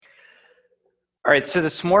All right, so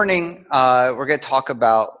this morning we're going to talk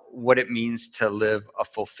about what it means to live a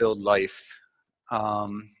fulfilled life.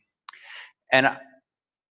 Um, and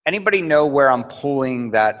anybody know where I'm pulling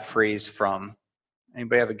that phrase from?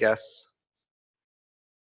 Anybody have a guess?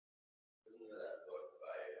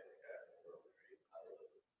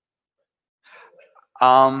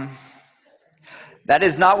 Um, that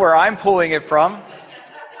is not where I'm pulling it from.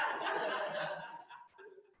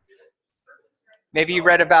 Maybe you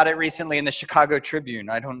read about it recently in the Chicago Tribune.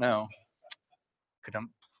 I don't know.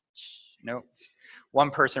 No.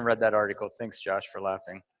 One person read that article. Thanks, Josh, for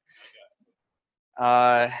laughing.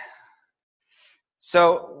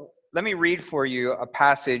 So let me read for you a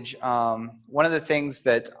passage. One of the things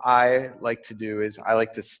that I like to do is I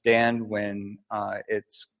like to stand when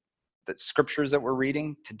it's the scriptures that we're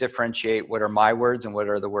reading to differentiate what are my words and what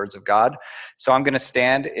are the words of God. So I'm going to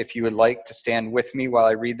stand. If you would like to stand with me while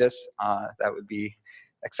I read this, that would be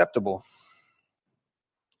acceptable.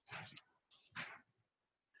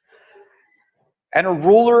 And a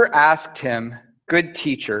ruler asked him, "Good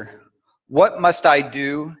teacher, what must I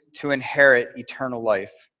do to inherit eternal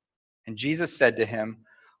life?" And Jesus said to him,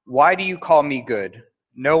 "Why do you call me good?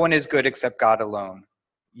 No one is good except God alone.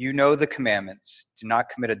 You know the commandments. Do not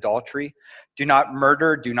commit adultery. Do not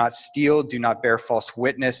murder. Do not steal. Do not bear false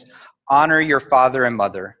witness. Honor your father and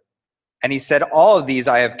mother." And he said, "All of these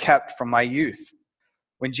I have kept from my youth."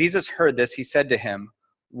 When Jesus heard this, he said to him,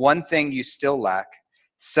 "One thing you still lack.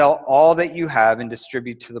 Sell all that you have and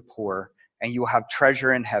distribute to the poor, and you will have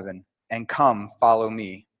treasure in heaven. And come, follow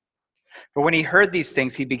me." But when he heard these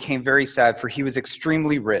things, he became very sad, for he was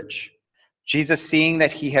extremely rich. Jesus, seeing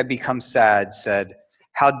that he had become sad, said,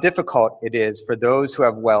 "How difficult it is for those who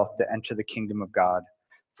have wealth to enter the kingdom of God.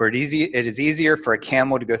 For it is easier for a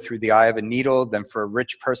camel to go through the eye of a needle than for a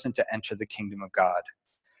rich person to enter the kingdom of God."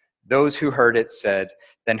 Those who heard it said,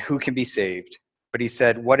 "Then who can be saved?" But he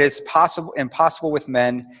said, "What is impossible with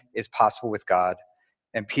men is possible with God."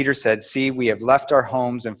 And Peter said, "See, we have left our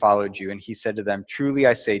homes and followed you." And he said to them, "Truly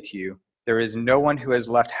I say to you, there is no one who has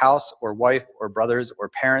left house or wife or brothers or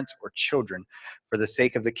parents or children for the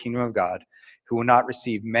sake of the kingdom of God who will not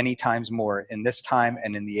receive many times more in this time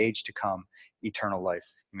and in the age to come eternal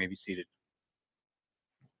life." You may be seated.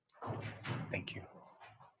 Thank you.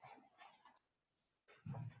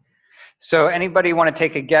 So anybody want to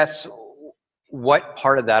take a guess what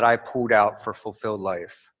part of that I pulled out for fulfilled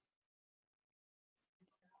life?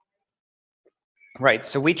 Right,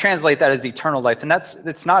 so we translate that as eternal life, and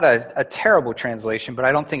it's not a terrible translation, but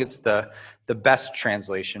I don't think it's the best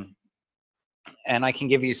translation. And I can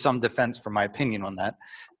give you some defense for my opinion on that.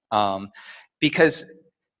 Because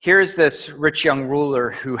here's this rich young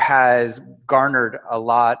ruler who has garnered a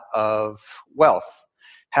lot of wealth,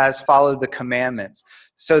 has followed the commandments.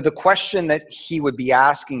 So the question that he would be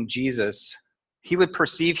asking Jesus, he would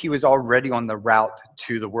perceive he was already on the route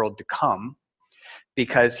to the world to come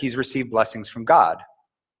because he's received blessings from God.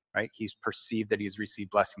 Right? He's perceived that he's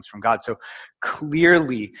received blessings from God. So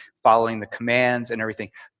clearly following the commands and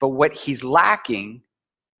everything. But what he's lacking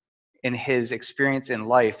in his experience in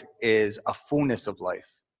life is a fullness of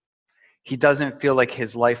life. He doesn't feel like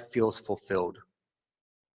his life feels fulfilled.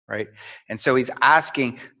 Right? And so he's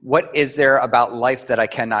asking, what is there about life that I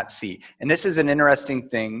cannot see? And this is an interesting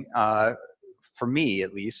thing, for me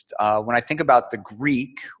at least, when I think about the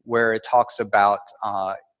Greek, where it talks about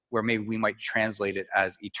where maybe we might translate it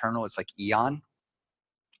as eternal. It's like eon,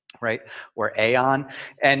 right? Or aeon.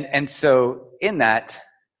 And so in that,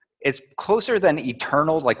 it's closer than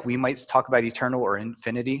eternal, like we might talk about eternal or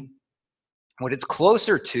infinity. What it's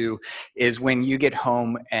closer to is when you get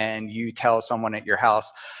home and you tell someone at your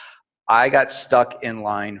house, "I got stuck in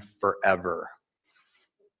line forever."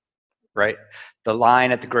 Right? The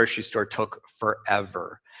line at the grocery store took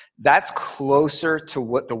forever. That's closer to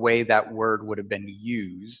what the way that word would have been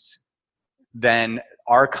used than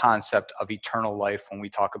our concept of eternal life when we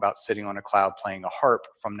talk about sitting on a cloud playing a harp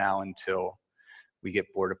from now until we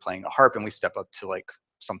get bored of playing a harp and we step up to like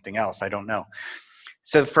something else. I don't know.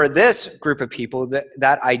 So for this group of people,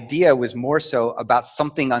 that idea was more so about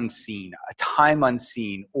something unseen, a time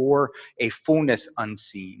unseen, or a fullness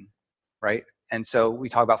unseen, right? And so we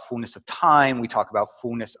talk about fullness of time, we talk about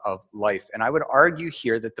fullness of life. And I would argue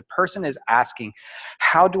here that the person is asking,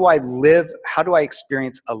 how do I live, how do I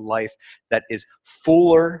experience a life that is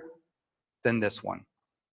fuller than this one?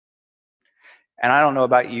 And I don't know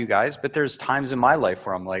about you guys, but there's times in my life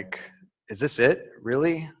where I'm like, is this it?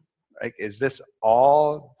 Really? Like, is this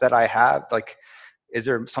all that I have? Like, is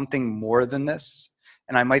there something more than this?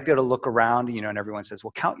 And I might be able to look around, and everyone says,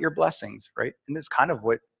 well, count your blessings, right? And that's kind of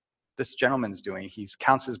what this gentleman's doing. He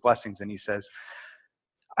counts his blessings and he says,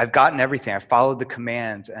 I've gotten everything. I've followed the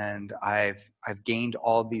commands and I've gained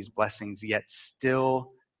all these blessings, yet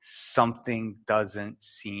still something doesn't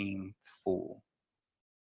seem full.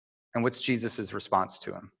 And what's Jesus' response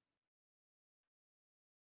to him?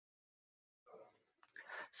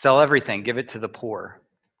 Sell everything, give it to the poor,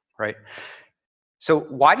 right? So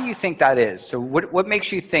why do you think that is? So what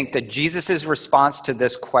makes you think that Jesus' response to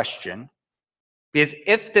this question, because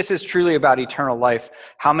if this is truly about eternal life,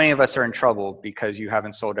 how many of us are in trouble because you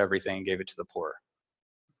haven't sold everything and gave it to the poor?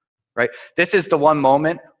 Right? This is the one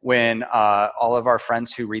moment when all of our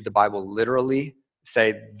friends who read the Bible literally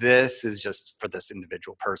say, this is just for this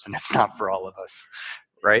individual person. It's not for all of us,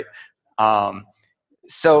 right?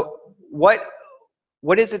 So what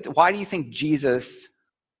is it? Why do you think Jesus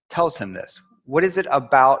tells him this? What is it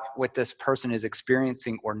about what this person is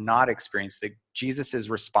experiencing or not experiencing that Jesus'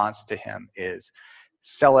 response to him is,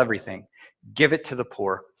 sell everything, give it to the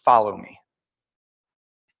poor, follow me?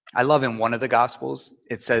 I love in one of the Gospels,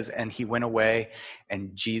 it says, and he went away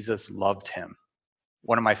and Jesus loved him.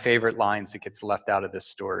 One of my favorite lines that gets left out of this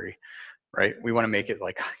story, right? We want to make it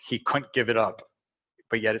like he couldn't give it up,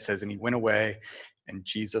 but yet it says, and he went away and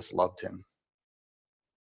Jesus loved him.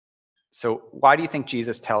 So why do you think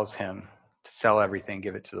Jesus tells him to sell everything,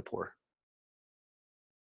 give it to the poor?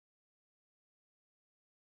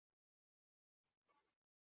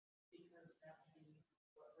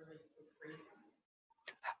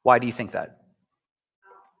 Why do you think that?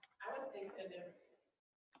 I would think that if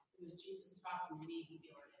it was Jesus talking to me, he'd be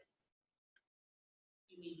like,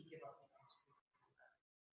 you need to give up the things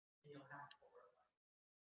and you'll have to work.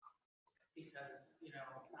 Because,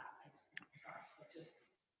 not ice cream sucks, but just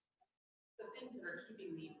the things that are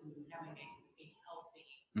keeping me from having a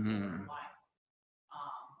healthy life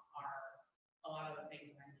are a lot of the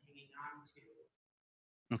things I'm hanging on to.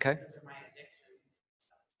 Okay. Those are my addictions.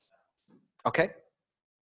 Okay.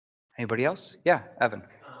 Anybody else? Yeah, Evan.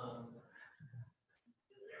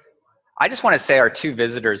 I just want to say our two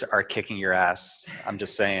visitors are kicking your ass. I'm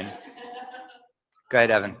just saying. Go ahead,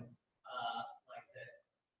 Evan. Like that,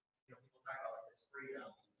 people talk about this freedom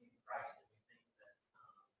in Christ, and we think that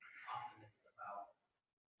often it's about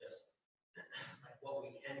just like what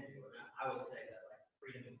we can do. And I would say that like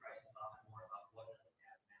freedom in Christ is often more about what doesn't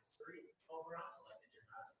have mastery over us, so like that you're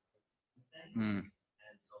not a thing.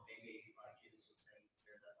 And so maybe like Jesus was saying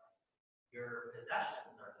here that like your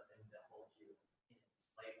possessions are the things that hold you in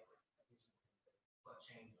slavery. What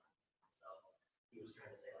changed on you. So he was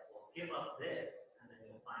trying to say like, well, give up this.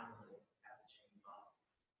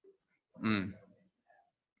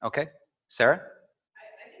 Okay. Sarah? I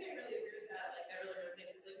think I really agree with that. Like, that really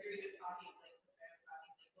resonates. Like, we were even talking, like,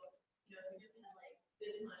 well, if you just have, like,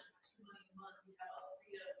 this much money a month, you have all the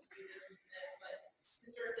freedom to do this and this. But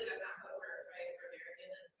historically, that's not how it works, right? For American,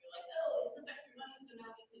 and you're like, oh, it's extra money, so now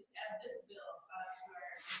we can add this bill to our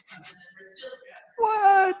income, and then we're still stressed.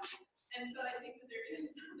 What? And so I think that there is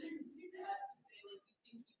something to that, to say, like,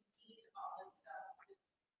 you think you need all this stuff to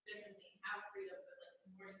genuinely have freedom, but, like, the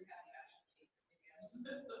more you have, you actually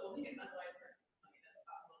the only unwise person that's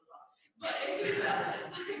possible as well. But actually,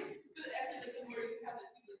 like, the more you have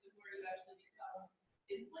it, the more you actually become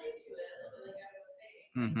enslaved to it. Like I was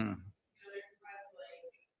saying, there's times like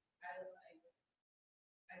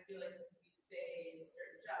I feel like if we stay in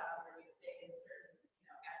certain jobs or we stay in certain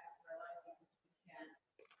aspects of our life, we can't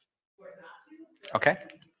afford not to. Okay.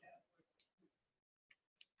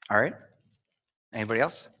 All right. Anybody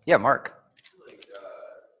else? Yeah, Mark.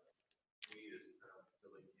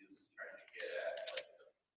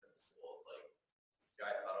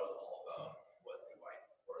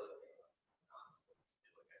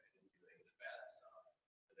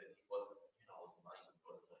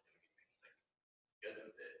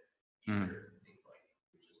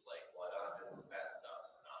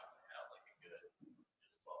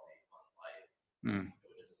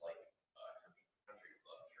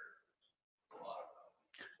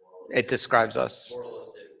 It describes us.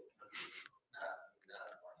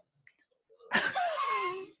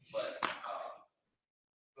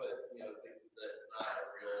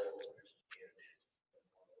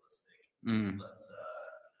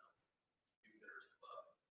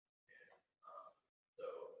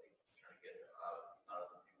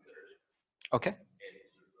 Okay.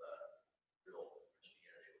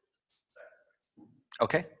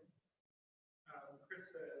 Okay.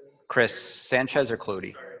 Chris Sanchez or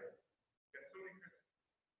Clody?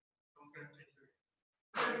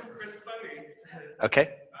 Okay.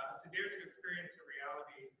 To dare to experience the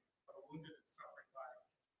reality of a wounded and suffering life.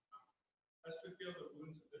 Lest we feel the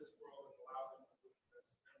wounds of this world and allow them to wound us,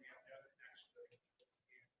 then we have to have a connection that we can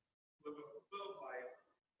live a fulfilled life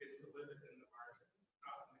is to live it in the margins,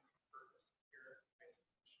 not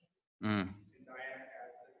Mm. And Diane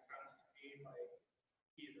adds, it sounds to me like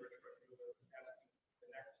he, the rich young ruler, was asking the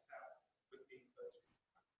next step would be this.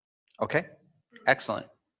 Okay, excellent.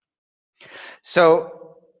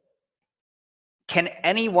 So, can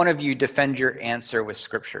any one of you defend your answer with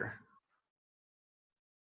scripture?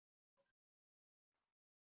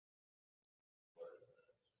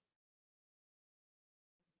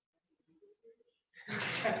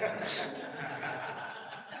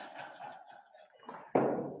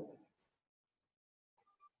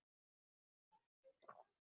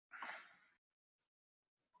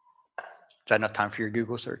 Is that enough time for your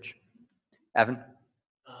Google search? Evan? I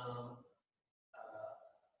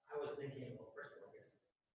was thinking, well, first of all, I guess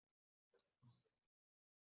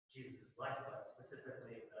Jesus' life, but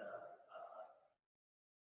specifically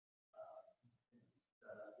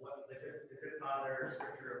what the good father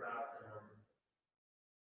scripture about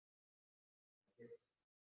if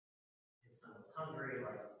his son was hungry,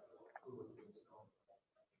 like who would be his own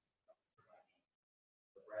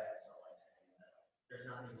the bread. So like saying that there's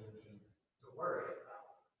nothing you need to worry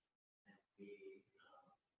about. And we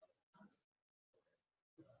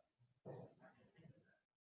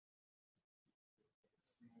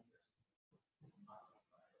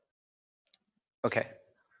Okay.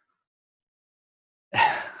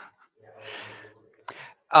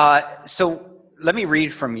 So let me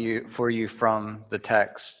read for you from the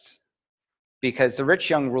text, because the rich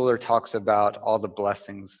young ruler talks about all the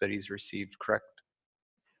blessings that he's received, correct?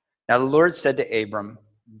 Now the Lord said to Abram,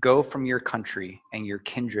 "Go from your country and your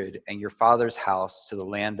kindred and your father's house to the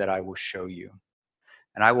land that I will show you.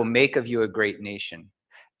 And I will make of you a great nation,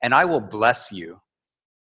 and I will bless you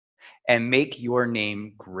and make your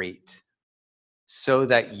name great, so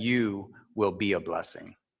that you will be a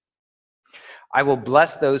blessing. I will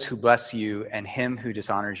bless those who bless you, and him who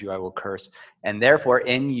dishonors you I will curse. And therefore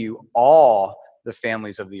in you all the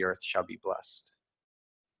families of the earth shall be blessed."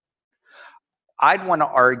 I'd want to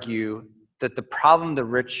argue that the problem the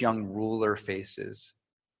rich young ruler faces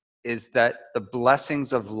is that the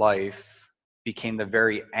blessings of life became the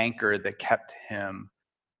very anchor that kept him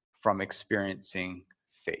from experiencing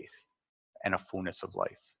faith and a fullness of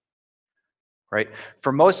life. Right?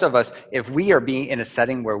 For most of us, if we are being in a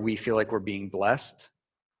setting where we feel like we're being blessed,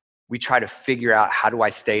 we try to figure out, how do I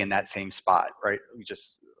stay in that same spot, right?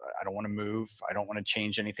 I don't want to move. I don't want to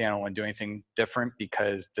change anything. I don't want to do anything different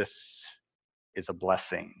because this is a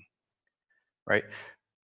blessing, right?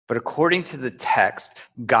 But according to the text,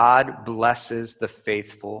 God blesses the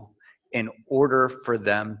faithful in order for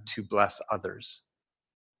them to bless others.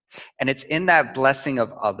 And it's in that blessing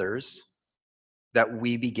of others that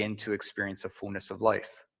we begin to experience a fullness of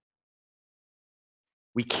life.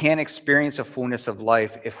 We can't experience a fullness of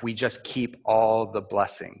life if we just keep all the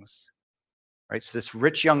blessings, right? So this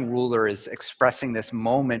rich young ruler is expressing this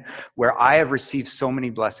moment where I have received so many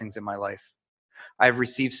blessings in my life. I have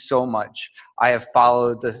received so much. I have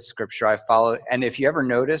followed the scripture. And if you ever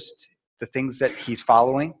noticed, the things that he's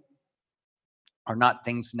following are not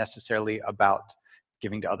things necessarily about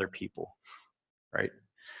giving to other people, right?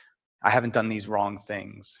 I haven't done these wrong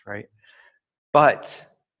things, right? But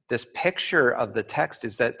this picture of the text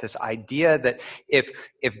is that this idea that if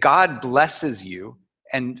God blesses you,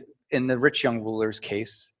 and in the rich young ruler's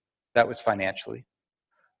case, that was financially.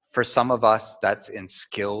 For some of us, that's in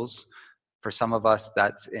skills. For some of us,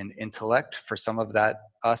 that's in intellect. For some of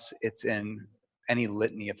us, it's in any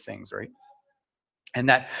litany of things, right? And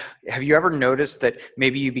that, have you ever noticed that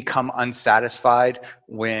maybe you become unsatisfied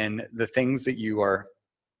when the things that you are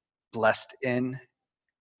blessed in,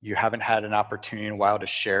 you haven't had an opportunity in a while to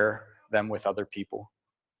share them with other people,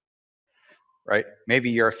 right? Maybe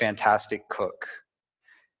you're a fantastic cook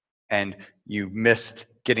and you missed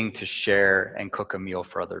getting to share and cook a meal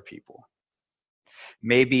for other people.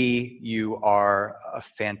 Maybe you are a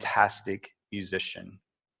fantastic musician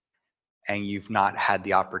and you've not had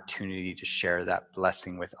the opportunity to share that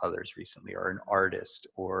blessing with others recently, or an artist,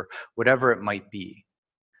 or whatever it might be.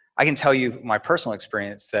 I can tell you my personal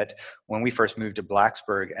experience that when we first moved to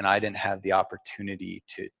Blacksburg and I didn't have the opportunity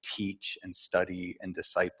to teach and study and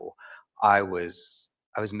disciple, I was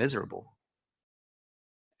miserable.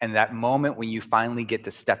 And that moment when you finally get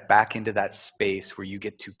to step back into that space where you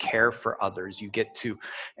get to care for others, you get to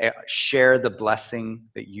share the blessing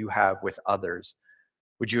that you have with others,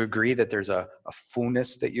 would you agree that there's a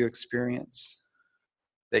fullness that you experience,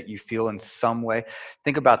 that you feel in some way?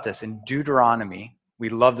 Think about this. In Deuteronomy, we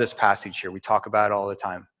love this passage here. We talk about it all the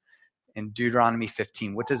time. In Deuteronomy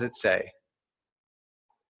 15, what does it say?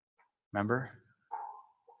 Remember?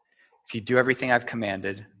 If you do everything I've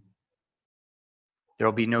commanded, there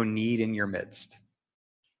will be no need in your midst.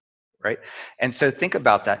 right? And so think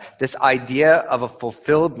about that. This idea of a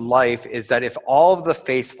fulfilled life is that if all of the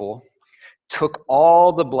faithful took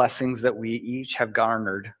all the blessings that we each have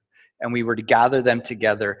garnered and we were to gather them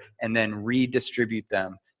together and then redistribute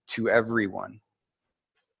them to everyone,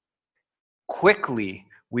 quickly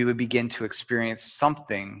we would begin to experience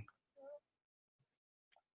something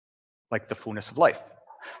like the fullness of life.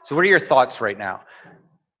 So what are your thoughts right now?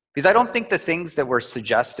 Because I don't think the things that were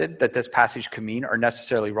suggested that this passage could mean are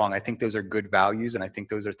necessarily wrong. I think those are good values, and I think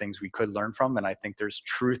those are things we could learn from, and I think there's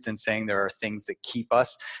truth in saying there are things that keep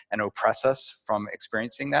us and oppress us from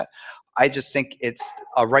experiencing that. I just think it's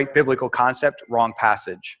a right biblical concept, wrong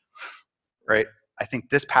passage, right? I think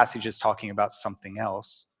this passage is talking about something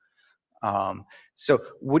else. So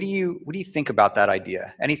what do you think about that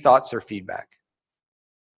idea? Any thoughts or feedback?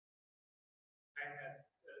 I had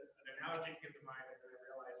an analogy came to mind, and then I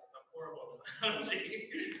realized it's a horrible analogy.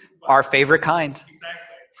 Our favorite kind. Exactly.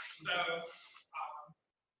 So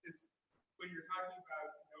it's when you're talking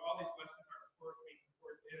about, all these blessings are being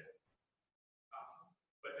poured in,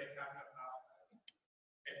 but they have no outlet.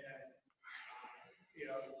 And then,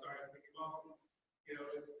 so I was thinking, well, it's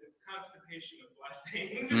constipation of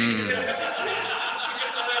blessings. Because then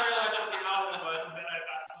I realized what the outlet was, and then I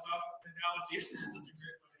thought, well, the analogy is such a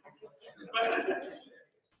great one.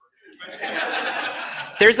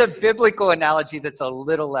 There's a biblical analogy that's a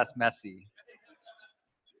little less messy.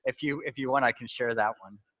 If you want, I can share that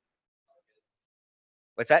one.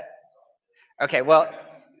 What's that? Okay, well,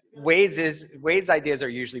 Wade's ideas are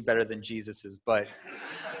usually better than Jesus's, but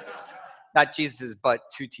not Jesus's, but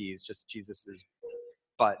two T's, just Jesus's,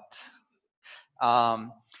 but.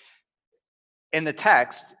 In the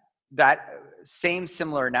text, that same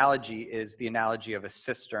similar analogy is the analogy of a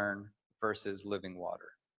cistern versus living water,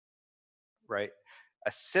 right?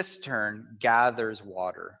 A cistern gathers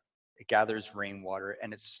water, it gathers rainwater,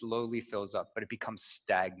 and it slowly fills up, but it becomes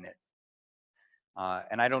stagnant.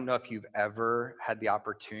 And I don't know if you've ever had the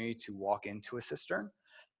opportunity to walk into a cistern.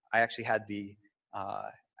 I actually had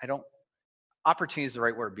opportunity is the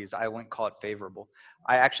right word because I wouldn't call it favorable.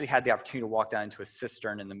 I actually had the opportunity to walk down into a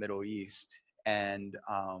cistern in the Middle East, and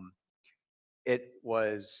it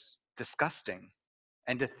was disgusting.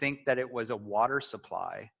 And to think that it was a water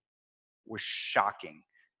supply was shocking.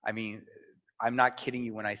 I mean, I'm not kidding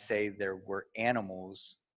you when I say there were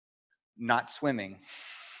animals not swimming.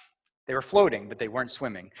 They were floating, but they weren't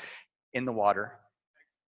swimming in the water.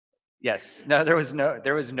 Yes, no, there was no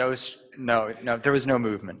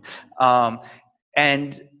movement.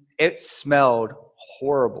 And it smelled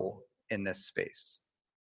horrible in this space.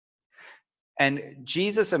 And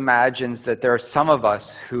Jesus imagines that there are some of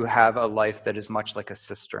us who have a life that is much like a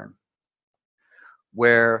cistern,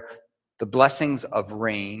 where the blessings of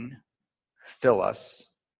rain fill us,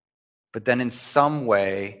 but then in some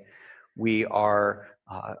way we are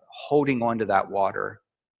holding on to that water,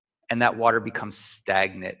 and that water becomes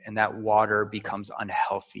stagnant, and that water becomes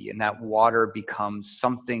unhealthy, and that water becomes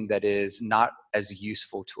something that is not as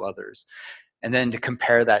useful to others. And then to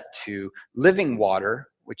compare that to living water,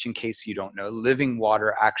 which in case you don't know, living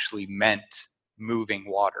water actually meant moving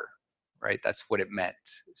water, right? That's what it meant.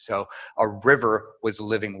 So a river was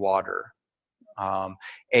living water. In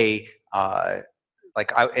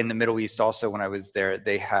the Middle East also, when I was there,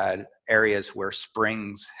 they had areas where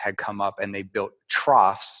springs had come up, and they built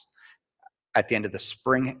troughs at the end of the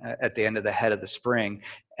spring, at the end of the head of the spring,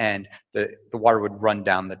 and the water would run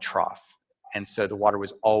down the trough. And so the water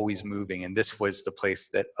was always moving, and this was the place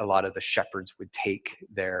that a lot of the shepherds would take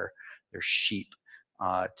their sheep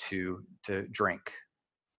to drink.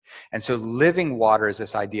 And so living water is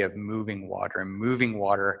this idea of moving water, and moving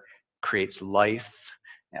water creates life,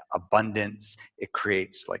 abundance. It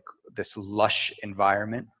creates like this lush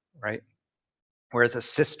environment, right? Whereas a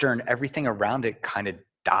cistern, everything around it kind of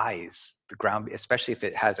dies. The ground, especially if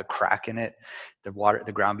it has a crack in it, the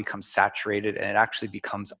ground becomes saturated, and it actually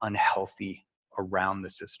becomes unhealthy around the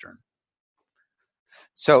cistern.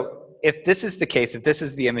 So if this is the case, if this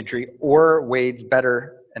is the imagery, or Wade's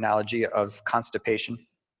better analogy of constipation,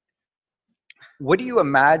 what do you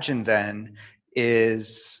imagine then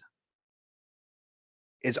is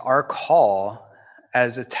our call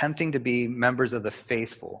as attempting to be members of the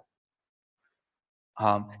faithful?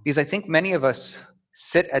 Because I think many of us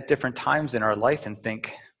sit at different times in our life and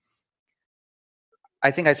think, I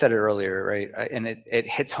think I said it earlier, right? And it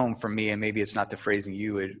hits home for me, and maybe it's not the phrasing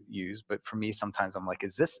you would use, but for me, sometimes I'm like,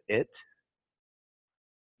 is this it?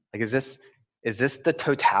 Like, is this the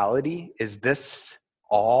totality? Is this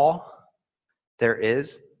all there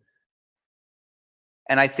is?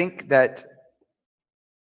 And I think that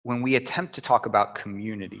when we attempt to talk about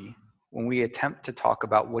community, when we attempt to talk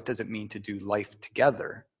about what does it mean to do life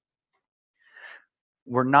together,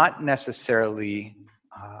 we're not necessarily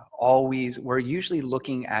we're usually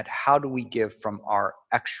looking at how do we give from our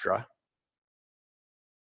extra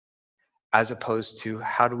as opposed to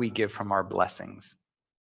how do we give from our blessings.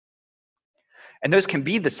 And those can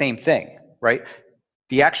be the same thing, right?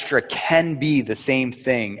 The extra can be the same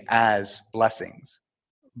thing as blessings,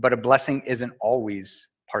 but a blessing isn't always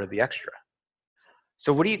part of the extra.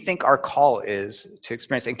 So what do you think our call is to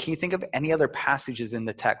experience? And can you think of any other passages in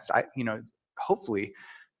the text? Hopefully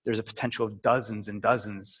there's a potential of dozens and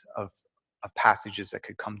dozens of passages that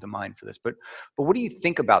could come to mind for this. But what do you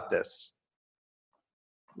think about this?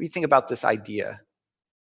 What do you think about this idea?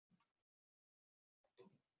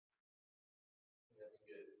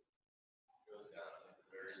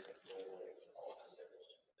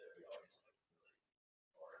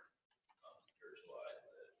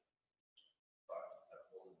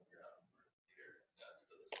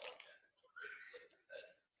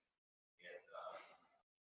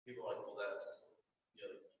 People are like, well, that's,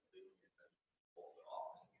 people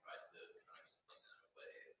often try to kind of explain that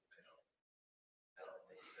away.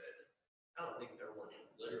 I don't think everyone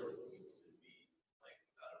literally needs to be like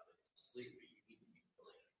out of sleep, but you need to be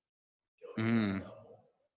willing to go to that level. I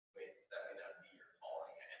mean, that may not be your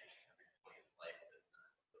calling at every point in life that you're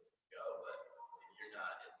supposed to go, but if you're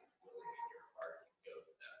not at least willing in your heart to go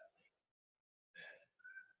to that point, then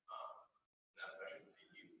not especially for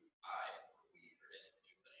you, we, or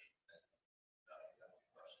anybody, then that's a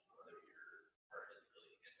question whether your heart is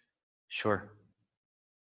really in it. Sure.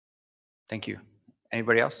 Thank you.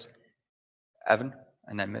 Anybody else? Evan,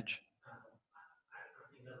 and then Mitch.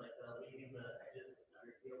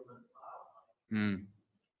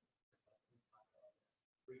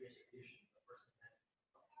 Redistribution, the person had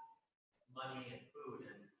money and food,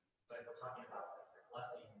 and but we're talking about like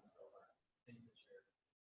blessing and so on, things that you're,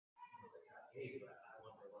 that God gave you. I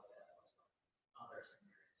wonder what that was from other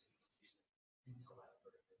scenarios. Intellect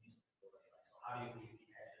or the musical ability. So how do you leave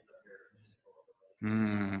the edges of your musical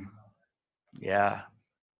ability? Yeah.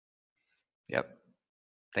 Yep.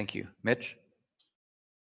 Thank you. Mitch?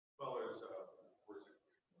 Well, there's words that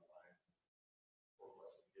come to mind for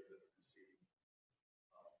blessing, give and receive.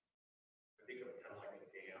 I think of it kind of like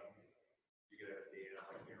a dam. You get a dam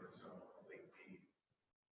like Arizona, Lake Mead.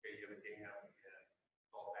 Okay, you have a dam and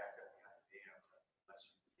it's all backed up behind the dam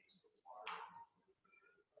unless you release the water.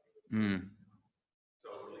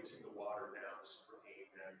 So releasing the water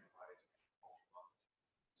downstream then provides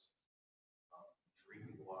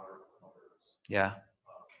drinking water from others. Yeah.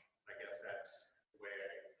 I guess that's the way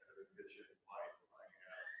I kind of envision life. I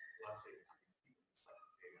have blessings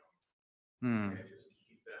and just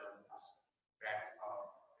keep them back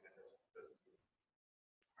up, and it doesn't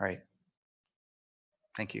Right.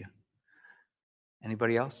 Thank you.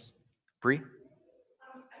 Anybody else? Bree?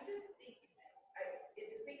 I just think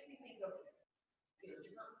this makes me think of different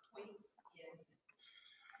points in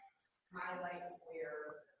my life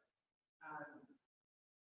where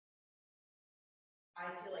I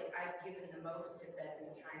feel like I've given the most of that in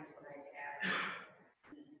the times when I've had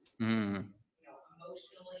peace,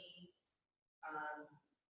 emotionally,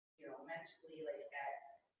 mentally, like at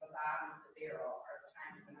the bottom of the barrel are the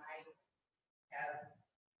times when I have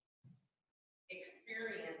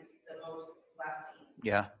experienced the most blessing.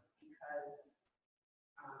 Yeah.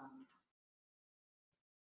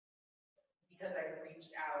 Because I've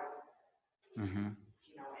reached out, and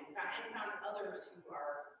found others who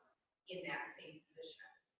are in that same position.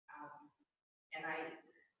 And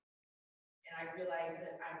I realize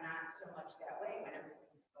that I'm not so much that way when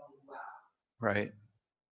everything's going well. Right.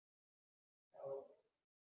 So,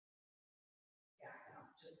 yeah,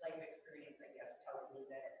 just life experience, I guess, tells me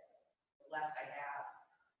that the less I have,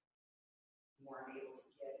 the more I'm able to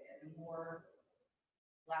give, and the more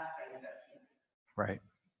less I end up giving. Right.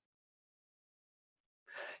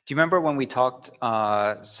 Do you remember when we talked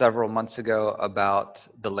several months ago about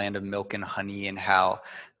the land of milk and honey and how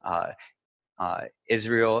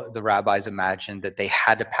Israel, the rabbis imagined that they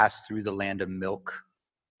had to pass through the land of milk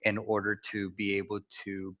in order to be able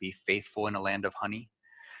to be faithful in a land of honey?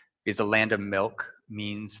 Because a land of milk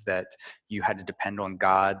means that you had to depend on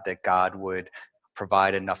God, that God would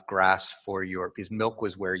provide enough grass for because milk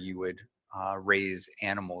was where you would raise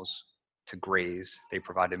animals to graze. They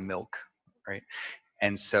provided milk, right?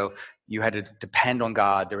 And so you had to depend on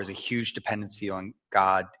God. There was a huge dependency on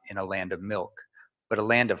God in a land of milk. But a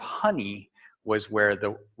land of honey was where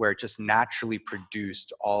it just naturally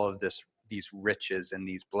produced all of these riches and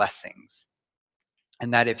these blessings.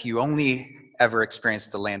 And that if you only ever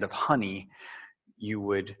experienced the land of honey, you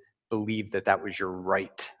would believe that that was your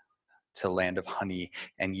right to land of honey,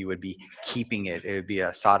 and you would be keeping it. It would be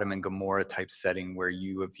a Sodom and Gomorrah type setting where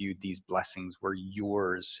you have viewed these blessings were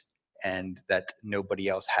yours and that nobody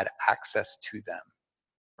else had access to them,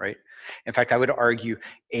 right? In fact, I would argue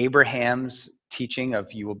Abraham's teaching of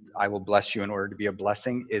I will bless you in order to be a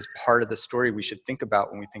blessing is part of the story we should think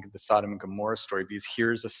about when we think of the Sodom and Gomorrah story, because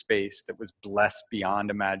here's a space that was blessed beyond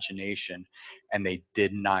imagination, and they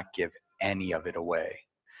did not give any of it away.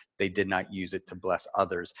 They did not use it to bless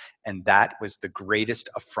others. And that was the greatest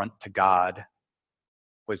affront to God,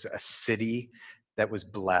 was a city that was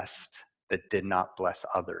blessed that did not bless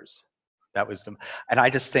others. That was and I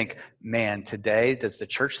just think, man, today, does the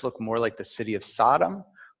church look more like the city of Sodom,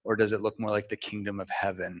 or does it look more like the kingdom of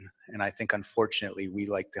heaven? And I think, unfortunately, we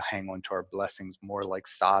like to hang on to our blessings more like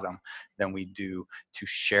Sodom than we do to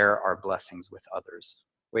share our blessings with others.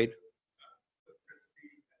 Wade?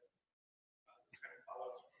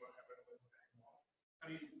 How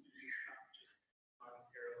do you use not just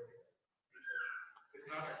monetarily? It's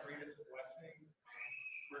not our greatest blessing,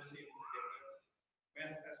 mercy and forgiveness,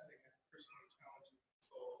 manifesting a personally challenging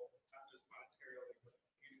soul, not just monetarily, but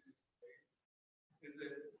musically. Is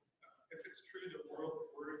it, if it's true that words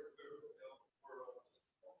will build worlds,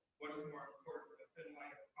 what is more important, the thin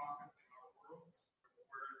line of profit in our worlds, or the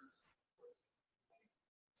words?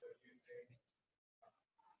 So using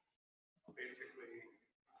basically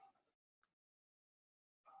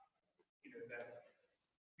that,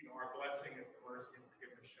 our blessing is the mercy and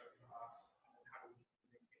forgiveness shown to us, and how do we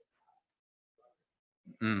communicate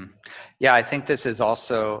that? Yeah, I think this is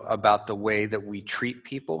also about the way that we treat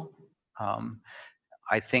people.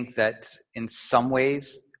 I think that in some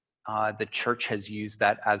ways, the church has used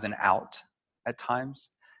that as an out at times,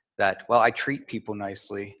 that, well, I treat people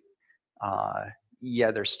nicely.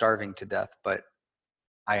 Yeah, they're starving to death, but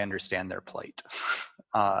I understand their plight.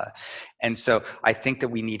 And so I think that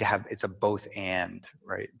we need to have, it's a both and,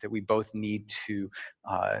 right? That we both need to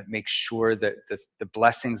make sure that the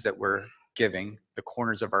blessings that we're giving, the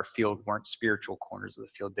corners of our field weren't spiritual corners of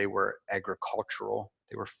the field. They were agricultural.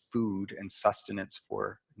 They were food and sustenance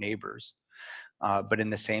for neighbors. But in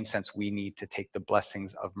the same sense, we need to take the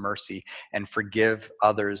blessings of mercy and forgive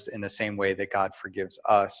others in the same way that God forgives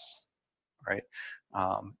us, right?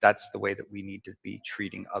 That's the way that we need to be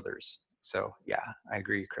treating others. So yeah, I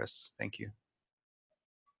agree, Chris. Thank you.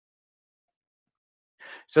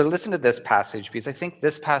 So listen to this passage, because I think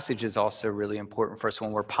this passage is also really important for us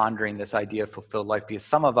when we're pondering this idea of fulfilled life, because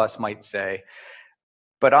some of us might say,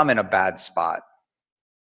 but I'm in a bad spot.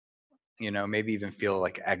 Maybe even feel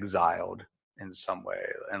like exiled in some way,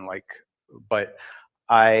 and but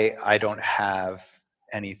I don't have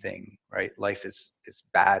anything, right? Life is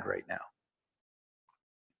bad right now.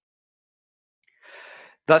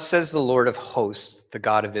 Thus says the Lord of hosts, the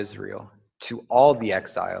God of Israel, to all the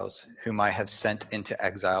exiles whom I have sent into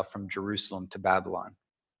exile from Jerusalem to Babylon.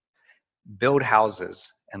 Build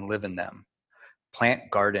houses and live in them. Plant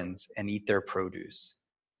gardens and eat their produce.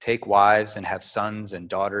 Take wives and have sons and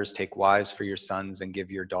daughters. Take wives for your sons and give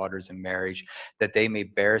your daughters in marriage, that they may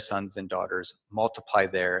bear sons and daughters. Multiply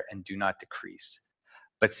there and do not decrease.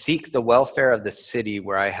 But seek the welfare of the city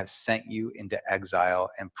where I have sent you into exile,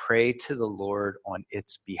 and pray to the Lord on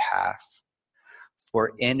its behalf.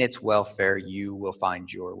 For in its welfare you will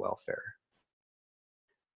find your welfare.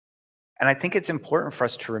 And I think it's important for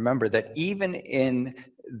us to remember that even in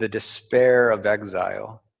the despair of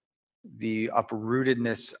exile, the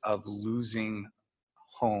uprootedness of losing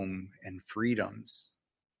home and freedoms,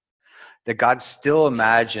 that God still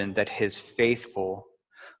imagined that his faithful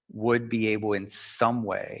would be able in some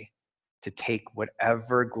way to take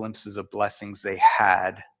whatever glimpses of blessings they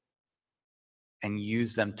had and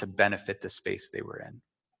use them to benefit the space they were in.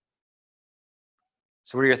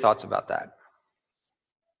 So what are your thoughts about that?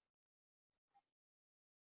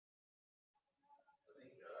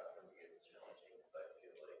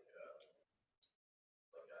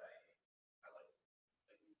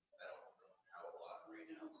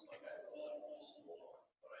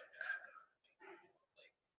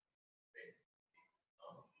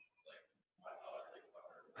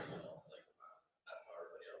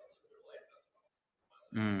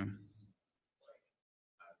 Mm.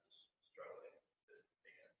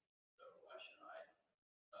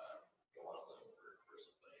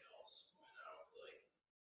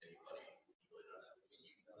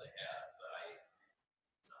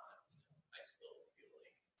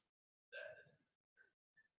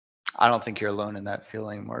 I don't think you're alone in that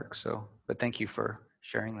feeling, Mark. But thank you for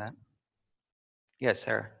sharing that. Yes,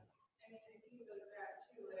 Sarah. I mean, I think it goes back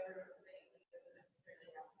to what everyone was saying, like, it doesn't necessarily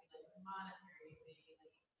have to be like a monetary thing, like it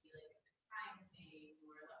could be like a time thing,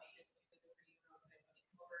 or let me just do this for you real quick, let me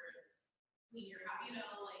come over clean your house, you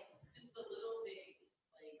know, like just the little things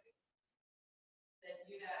like that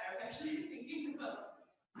do that. I was actually thinking about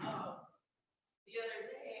the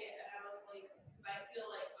other day, and I was like, 'cause I feel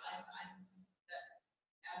like I'm the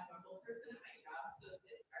abnormal person at my job, so that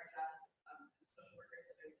our job is social workers,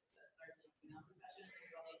 so there's a largely female profession, and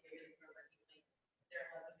there's all these women who are working like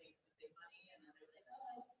their husband makes the big money, and then they're like, oh,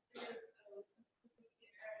 I just do this, so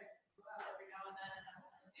here, go out every now and then, and I'm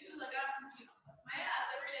like, dude, like I'm, you know, bust my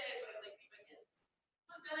ass every day, so I like feed my kids.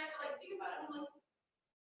 But then I like think about it, I'm like,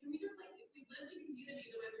 can we just like if we lived in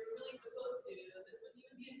community the way we were really supposed to, this wouldn't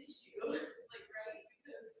even be an issue, like right?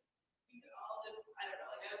 Because we could all just, I don't know,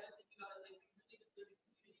 like I was just thinking about it, like we really just live in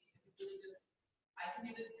community, and we really just, I can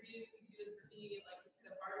do this for you, you can do this for me, like just kind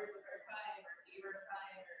of bartered with our time or gave our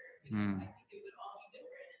time, or you know, I think it would all be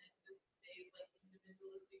different, and it's just today's like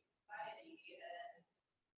individualistic society, and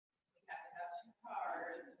we have to have two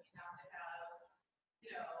cars, and we have to have,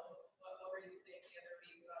 you know, what were you saying the other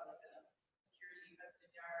week about like a security fenced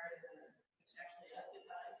yard, and which actually I did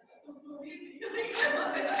that, because that sounds so amazing. Like, I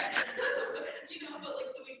love it. You know, but like,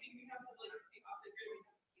 so we think we have to like just be off the grid,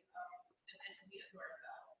 we have to be an entity unto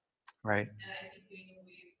ourselves. Right. And I think getting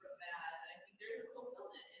away from that, and I think there's a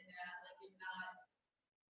fulfillment in that, like in not,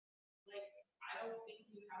 like, I don't think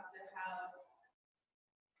you have to have,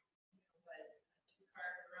 you know, what, a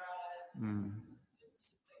two-car garage,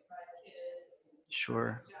 like 5 kids, and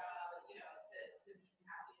Sure. a job, you know, to be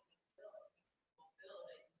happy and be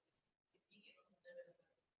fulfilled, and being able to live in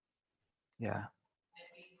Yeah. and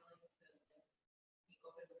being willing to like, be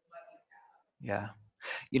open with what you have. Yeah.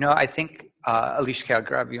 You know, I think, Alicia, can I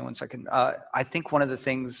grab you 1 second? I think one of the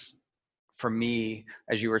things for me,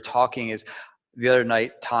 as you were talking, is the other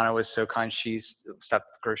night, Tana was so kind. She stopped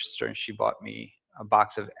at the grocery store and she bought me a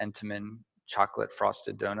box of Entenmann chocolate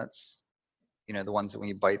frosted donuts. You know, the ones that when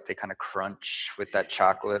you bite, they kind of crunch with that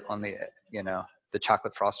chocolate on the, you know, the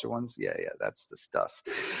chocolate frosted ones. Yeah, that's the stuff.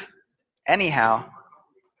 Anyhow,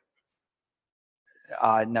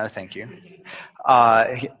 no, thank you.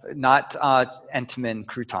 Not Entenmann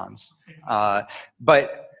croutons.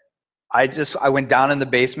 But I went down in the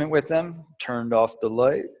basement with them, turned off the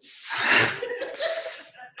lights,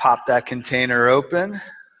 popped that container open.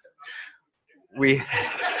 We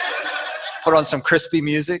put on some crispy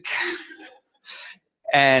music,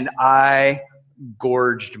 and I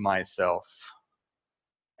gorged myself.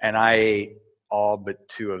 And I ate all but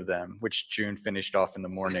 2 of them, which June finished off in the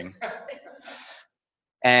morning.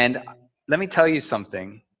 And let me tell you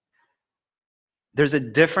something. There's a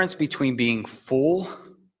difference between being full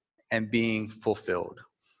and being fulfilled,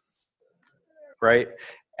 right?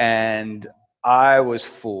 And I was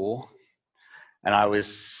full, and I was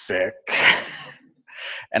sick,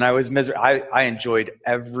 and I was miserable. I enjoyed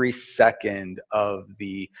every second of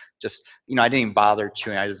the just, you know, I didn't even bother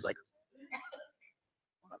chewing. I just like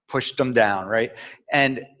pushed them down, right?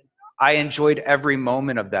 And I enjoyed every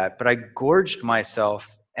moment of that, but I gorged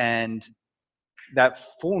myself, and that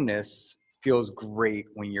fullness feels great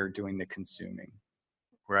when you're doing the consuming,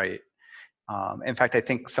 right? In fact, I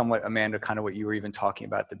think somewhat, Amanda, kind of what you were even talking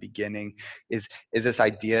about at the beginning is this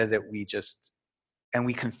idea that we just, and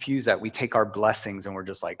we confuse that. We take our blessings and we're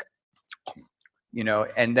just like, you know,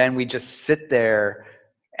 and then we just sit there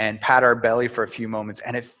and pat our belly for a few moments,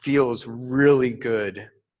 and it feels really good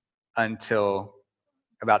until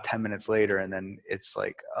about 10 minutes later, and then it's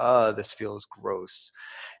like, oh, this feels gross.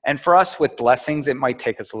 And for us with blessings, it might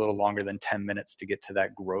take us a little longer than 10 minutes to get to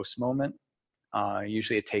that gross moment.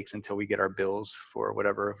 Usually it takes until we get our bills for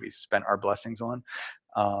whatever we spent our blessings on.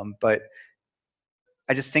 But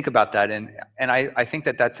I just think about that, and I think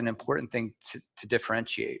that that's an important thing to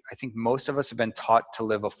differentiate. I think most of us have been taught to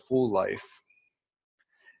live a full life,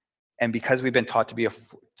 and because we've been taught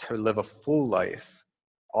to live a full life,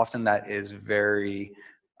 often that is very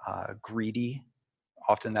greedy.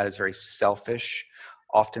 Often that is very selfish.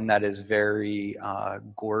 Often that is very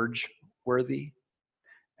gorge worthy.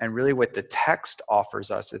 And really what the text offers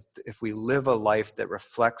us, if we live a life that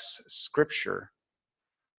reflects Scripture,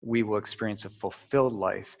 we will experience a fulfilled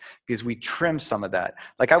life because we trim some of that.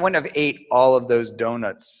 Like I wouldn't have ate all of those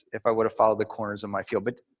donuts if I would have followed the corners of my field.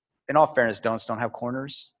 But in all fairness, donuts don't have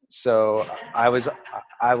corners. So I was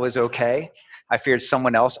okay. I feared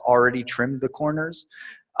someone else already trimmed the corners.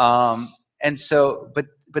 And so, but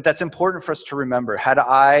that's important for us to remember. Had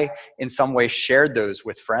I in some way shared those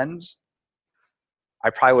with friends, I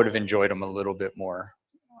probably would have enjoyed them a little bit more.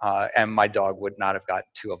 And my dog would not have got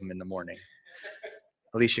 2 of them in the morning.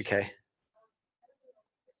 Alicia Kay.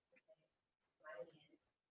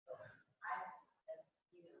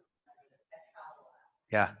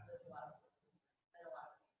 Yeah.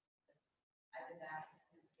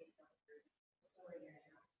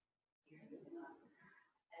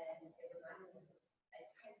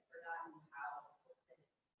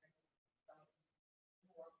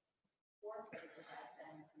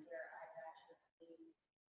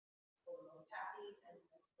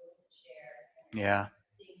 Yeah.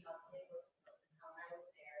 seeing how they were, and how I was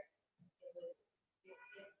there, it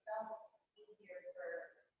felt easier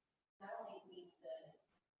for not only me to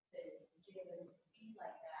give and be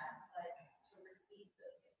like that, but to receive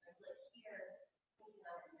those gifts. I feel like here, thinking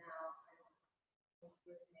about it now, and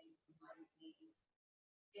listening reminds me,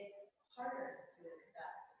 it's harder to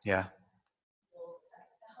accept Yeah. people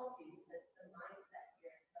to help you because the mindset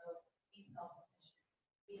here is so be self-sufficient,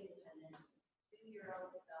 be independent, do your own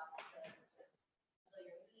stuff to fulfill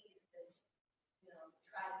your needs and,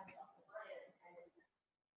 try to be self-reliant. And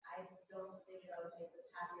I don't think it always makes us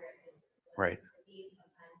happier. Right. For me,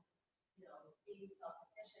 sometimes, being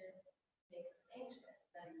self-sufficient makes us anxious.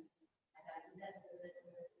 Then I gotta do this and this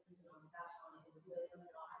and this and this, and that's how I'm gonna do it. And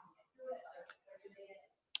I can get through it. Other people are doing it.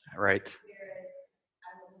 Right. Whereas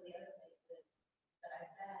I was in the other places that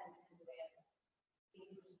I've been in the way of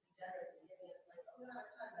being just be generous and giving it like, oh no,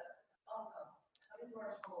 it's fine, but I'll come to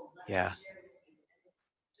our home, let me Yeah. share with you. And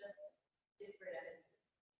it's just different and it's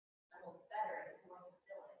a little better, it's more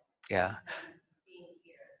fulfilling Yeah. than being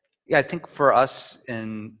here. Yeah, I think for us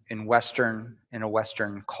in a Western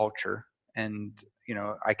culture, and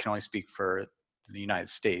I can only speak for the United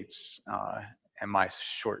States and my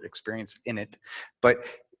short experience in it, but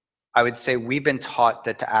I would say we've been taught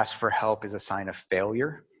that to ask for help is a sign of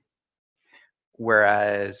failure,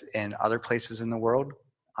 whereas in other places in the world,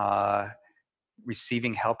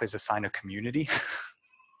 receiving help is a sign of community,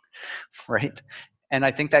 right? And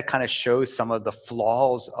I think that kind of shows some of the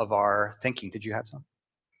flaws of our thinking. Did you have some?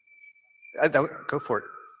 Go for it.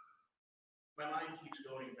 My mind keeps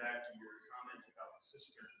going back to your comment about the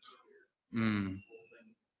cistern earlier. Mm.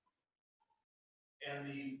 And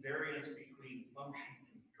the variance between function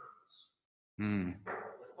and purpose. Mm.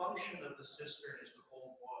 The function of the cistern is to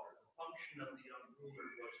hold water. The function of the young ruler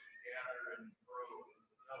was to gather and grow and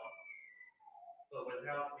develop. But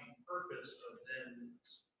without the purpose of then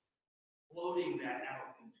floating that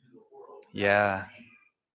out into the world. Yeah.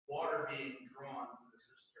 Water being drawn from the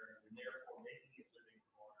cistern and therefore making it living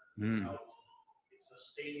water. Mm. It's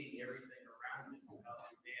sustaining everything around it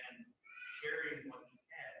without the man sharing what he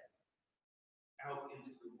had out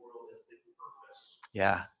into the world as the purpose.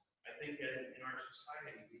 Yeah. I think that in our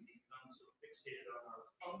society we become so fixated on our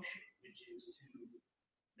function, which is to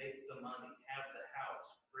make the money, have the house,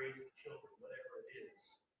 raise the children, whatever it is.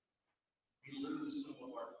 We lose some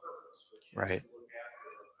of our purpose, which is Right. to look after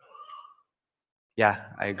our fellows.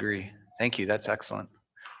 Yeah, I agree. Thank you. That's excellent.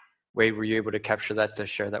 Wade, were you able to capture that to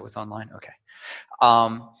share that with online? Okay.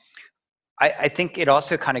 I think it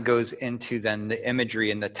also kind of goes into then the imagery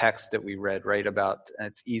in the text that we read, right? About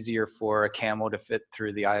it's easier for a camel to fit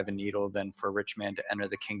through the eye of a needle than for a rich man to enter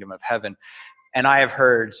the kingdom of heaven. And I have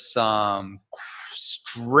heard some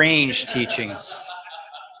strange teachings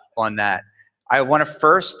on that. I want to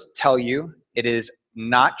first tell you it is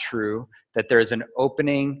not true that there is an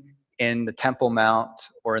opening in the Temple Mount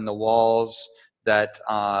or in the walls that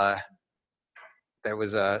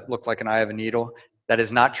looked like an eye of a needle. That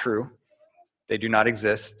is not true. They do not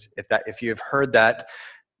exist. If you have heard that,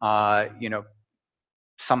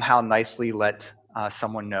 somehow nicely let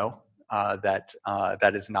someone know that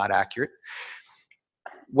that is not accurate.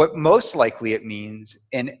 What most likely it means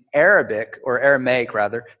in Arabic, or Aramaic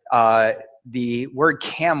rather, the word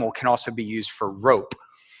camel can also be used for rope.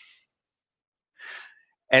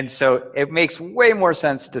 And so it makes way more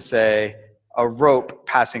sense to say a rope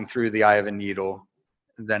passing through the eye of a needle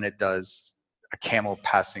than it does a camel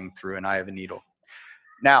passing through an eye of a needle.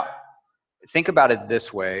 Now, think about it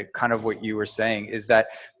this way, kind of what you were saying, is that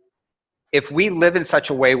if we live in such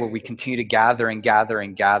a way where we continue to gather and gather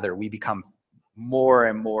and gather, we become more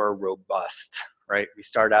and more robust, right? We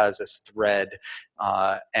start out as this thread,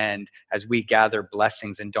 and as we gather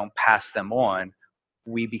blessings and don't pass them on,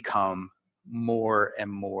 we become more and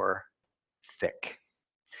more thick.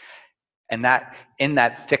 And that in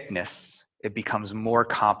that thickness, it becomes more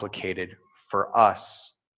complicated for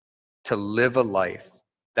us to live a life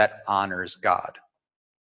that honors God.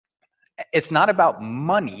 It's not about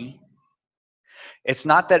money. It's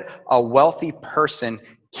not that a wealthy person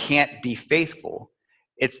can't be faithful.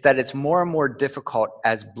 It's that it's more and more difficult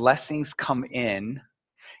as blessings come in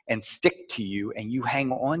and stick to you and you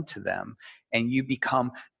hang on to them and you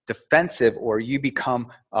become defensive or you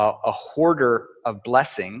become a hoarder of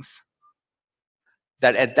blessings,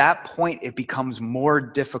 that at that point it becomes more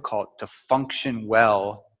difficult to function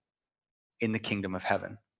well in the kingdom of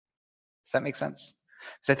heaven. Does that make sense?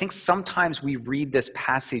 So I think sometimes we read this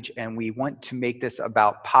passage and we want to make this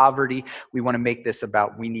about poverty. We want to make this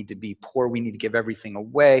about we need to be poor. We need to give everything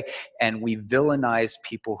away. And we villainize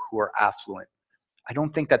people who are affluent. I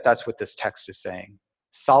don't think that that's what this text is saying.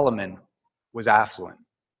 Solomon was affluent.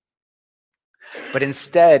 But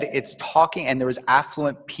instead, it's talking, and there was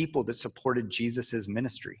affluent people that supported Jesus's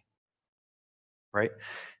ministry, right?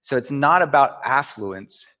 So it's not about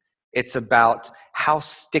affluence. It's about how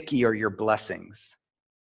sticky are your blessings,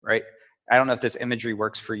 right? I don't know if this imagery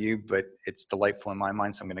works for you, but it's delightful in my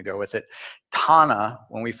mind, so I'm going to go with it. Tana,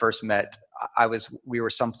 when we first met, we were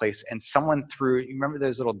someplace, and someone threw, you remember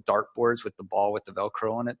those little dartboards with the ball with the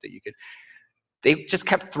Velcro on it that you could, they just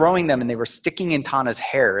kept throwing them, and they were sticking in Tana's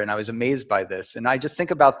hair, and I was amazed by this. And I just think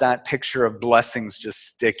about that picture of blessings just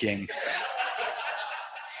sticking.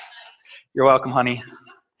 You're welcome, honey.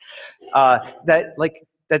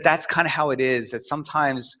 That's kind of how it is, that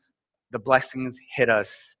sometimes the blessings hit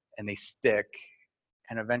us and they stick,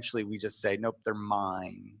 and eventually we just say, nope, they're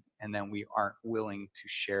mine, and then we aren't willing to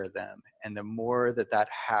share them. And the more that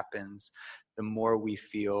happens, the more we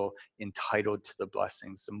feel entitled to the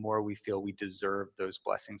blessings, the more we feel we deserve those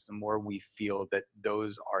blessings, the more we feel that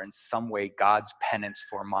those are in some way God's penance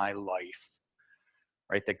for my life,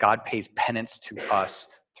 right? That God pays penance to us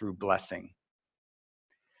through blessing.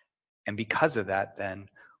 And because of that, then,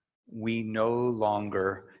 we no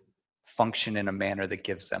longer function in a manner that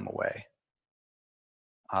gives them away.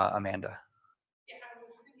 Amanda. Yeah, I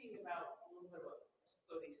was thinking about a little bit of what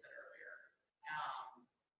Cody said earlier,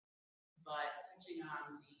 but touching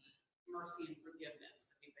on the mercy and forgiveness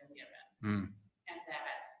that we've been given, and that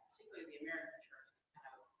particularly the American church has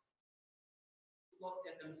kind of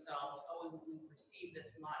looked at themselves, oh, we receive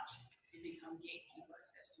this much, they become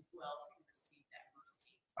gatekeepers as to who else can receive that mercy.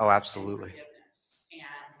 Oh, absolutely. And forgiveness,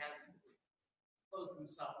 and has closed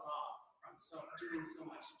themselves off from doing so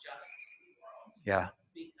much justice in the world. Yeah.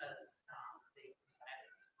 Because they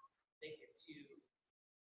decided they get to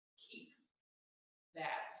keep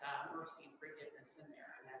that mercy and forgiveness in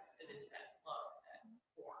there, and it is that love that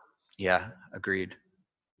forms. Yeah, agreed.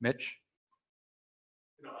 Mitch?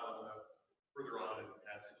 Further on in the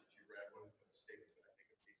passage that you read, one of the statements that I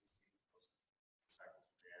think of Jesus being most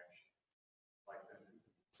disciples' reaction, like them to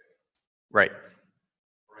faith. Right.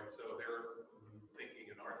 Right. So their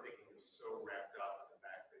thinking and our thinking is so wrapped up in the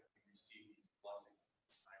fact that we receive these blessings,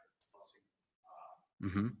 blessing.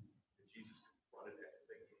 That Jesus confronted that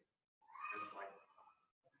thinking. It's like,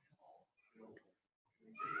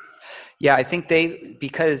 Yeah, I think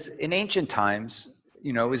because in ancient times,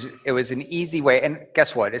 it was an easy way. And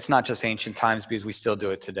guess what? It's not just ancient times, because we still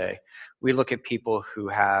do it today. We look at people who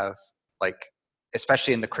have,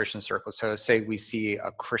 especially in the Christian circle. So say we see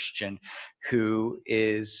a Christian who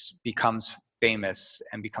becomes famous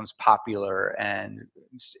and becomes popular, and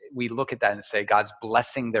we look at that and say, God's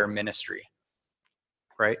blessing their ministry,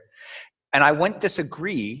 right? And I wouldn't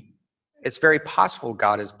disagree. It's very possible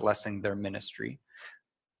God is blessing their ministry.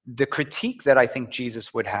 The critique that I think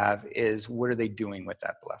Jesus would have is, what are they doing with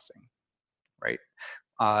that blessing, right?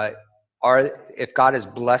 If God is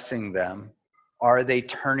blessing them, are they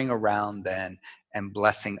turning around then and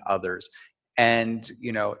blessing others? And,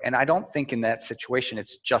 and I don't think in that situation,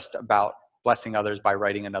 it's just about blessing others by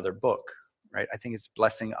writing another book, right? I think it's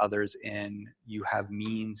blessing others in, you have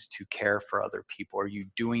means to care for other people. Are you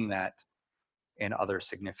doing that in other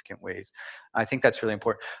significant ways? I think that's really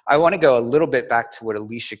important. I want to go a little bit back to what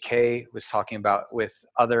Alicia Kay was talking about with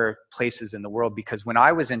other places in the world, because when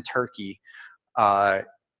I was in Turkey,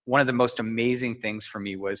 one of the most amazing things for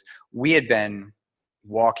me was we had been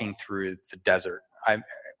walking through the desert.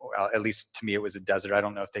 Well, at least to me, it was a desert. I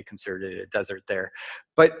don't know if they considered it a desert there,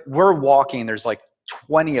 but we're walking. There's like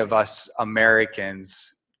 20 of us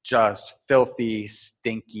Americans, just filthy,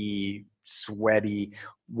 stinky, sweaty,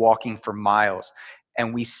 walking for miles.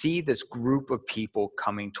 And we see this group of people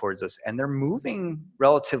coming towards us, and they're moving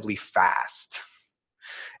relatively fast.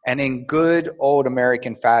 And in good old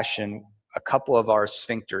American fashion, a couple of our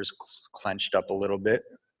sphincters clenched up a little bit,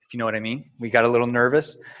 if you know what I mean. We got a little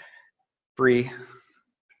nervous. Bree,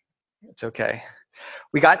 it's okay.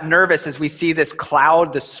 We got nervous as we see this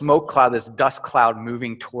cloud, this smoke cloud, this dust cloud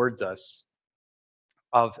moving towards us.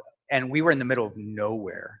 And we were in the middle of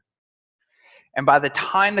nowhere. And by the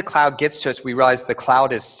time the cloud gets to us, we realize the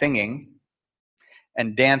cloud is singing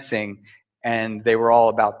and dancing, and they were all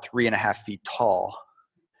about 3.5 feet tall.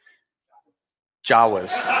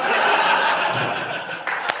 Jawas.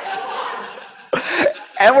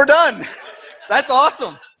 And we're done. That's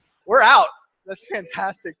awesome. We're out. That's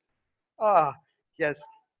fantastic. Yes.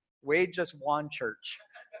 Wade just won church.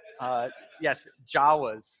 Yes,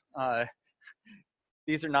 Jawas.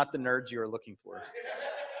 These are not the nerds you are looking for.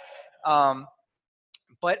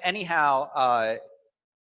 But anyhow,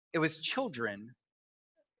 it was children,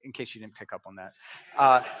 in case you didn't pick up on that.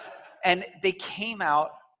 And they came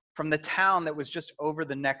out from the town that was just over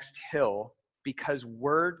the next hill, because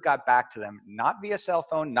word got back to them, not via cell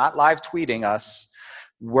phone, not live tweeting us.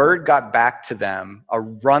 Word got back to them. A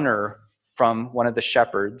runner from one of the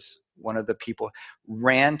shepherds, one of the people,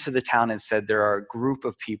 ran to the town and said, there are a group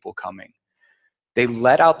of people coming. They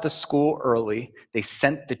let out the school early. They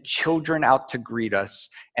sent the children out to greet us,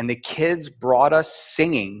 and the kids brought us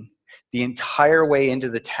singing the entire way into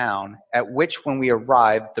the town, at which when we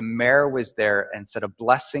arrived, the mayor was there and said a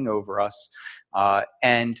blessing over us.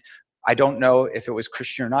 And I don't know if it was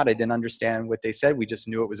Christian or not. I didn't understand what they said. We just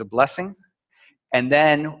knew it was a blessing. And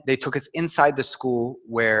then they took us inside the school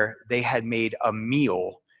where they had made a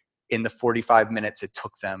meal in the 45 minutes it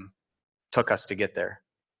took us to get there.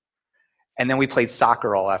 And then we played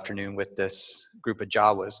soccer all afternoon with this group of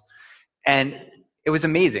Jawas. And it was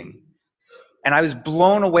amazing. And I was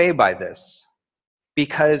blown away by this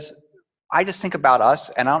because I just think about us,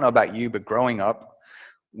 and I don't know about you, but growing up,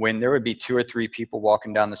 when there would be 2 or 3 people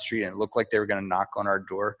walking down the street and it looked like they were going to knock on our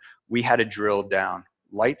door, we had to drill down.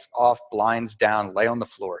 Lights off, blinds down, lay on the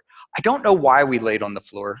floor. I don't know why we laid on the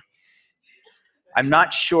floor. I'm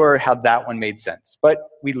not sure how that one made sense, but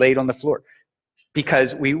we laid on the floor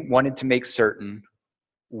because we wanted to make certain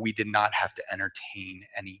we did not have to entertain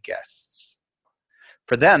any guests.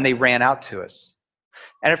 For them, they ran out to us.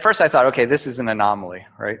 And at first I thought, okay, this is an anomaly,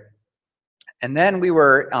 right? And then we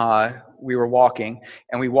were walking,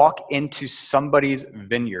 and we walk into somebody's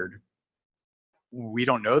vineyard. We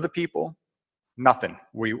don't know the people, nothing.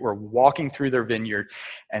 We were walking through their vineyard,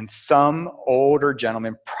 and some older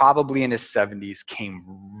gentleman, probably in his 70s, came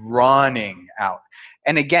running out.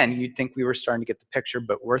 And again, you'd think we were starting to get the picture,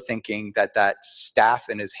 but we're thinking that that staff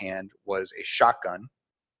in his hand was a shotgun,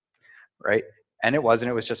 right? And it wasn't.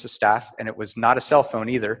 It was just a staff, and it was not a cell phone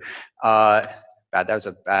either. That was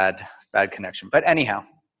a bad connection. But anyhow,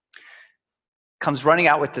 comes running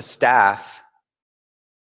out with the staff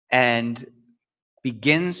and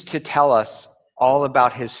begins to tell us all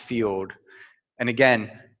about his field. And again,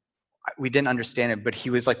 we didn't understand it, but he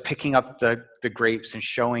was like picking up the grapes and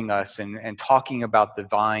showing us and talking about the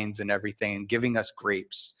vines and everything and giving us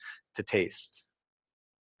grapes to taste.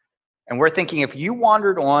 And we're thinking, if you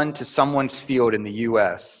wandered on to someone's field in the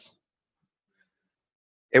US,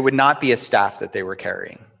 it would not be a staff that they were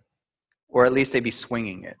carrying, or at least they'd be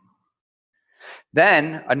swinging it.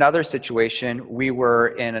 Then another situation, we were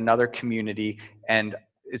in another community, and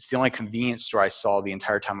it's the only convenience store I saw the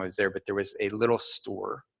entire time I was there, but there was a little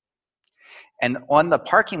store. And on the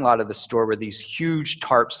parking lot of the store were these huge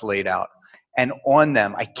tarps laid out. And on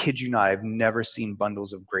them, I kid you not, I've never seen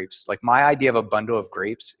bundles of grapes. Like, my idea of a bundle of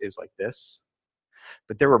grapes is like this.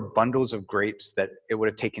 But there were bundles of grapes that it would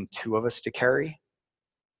have taken 2 of us to carry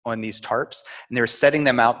on these tarps. And they were setting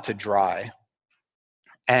them out to dry.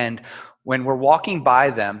 And when we're walking by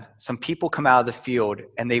them, some people come out of the field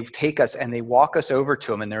and they take us and they walk us over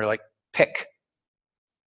to them and they're like, pick.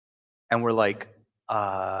 And we're like,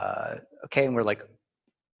 okay. And we're like,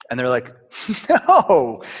 and they're like,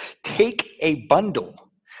 no, take a bundle.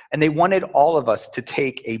 And they wanted all of us to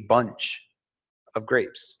take a bunch of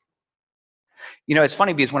grapes. You know, it's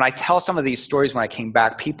funny because when I tell some of these stories when I came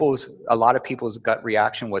back, a lot of people's gut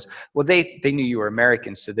reaction was, well, they knew you were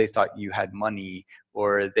American, so they thought you had money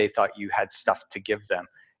or they thought you had stuff to give them.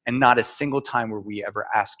 And not a single time were we ever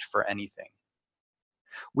asked for anything.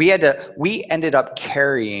 We ended up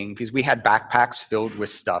carrying, because we had backpacks filled with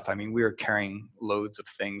stuff. I mean, we were carrying loads of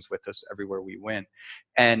things with us everywhere we went.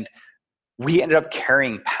 And we ended up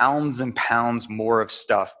carrying pounds and pounds more of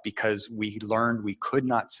stuff because we learned we could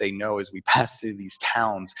not say no as we passed through these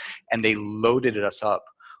towns, and they loaded us up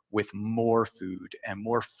with more food and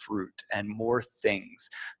more fruit and more things.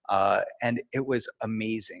 And it was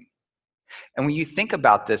amazing. And when you think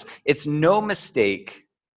about this, it's no mistake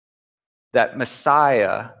that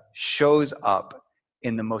Messiah shows up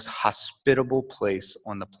in the most hospitable place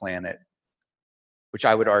on the planet, which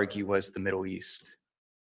I would argue was the Middle East.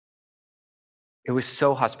 It was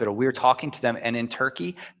so hospitable. We were talking to them, and in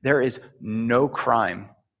Turkey, there is no crime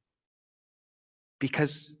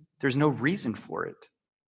because there's no reason for it.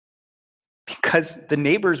 Because the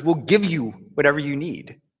neighbors will give you whatever you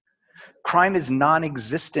need. Crime is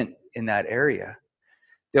non-existent in that area.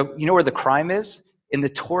 You know where the crime is? In the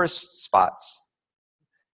tourist spots.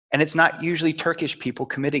 And it's not usually Turkish people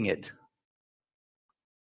committing it.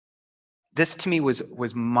 This to me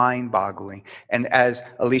was mind-boggling. And as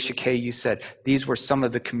Alicia Kay, you said, these were some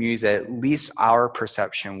of the communities that at least our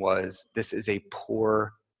perception was this is a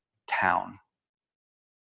poor town.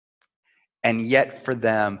 And yet for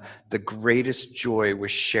them, the greatest joy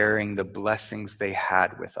was sharing the blessings they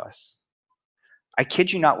had with us. I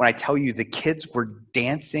kid you not when I tell you the kids were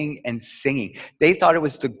dancing and singing. They thought it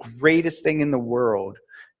was the greatest thing in the world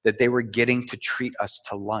that they were getting to treat us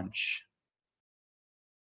to lunch.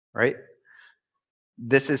 Right?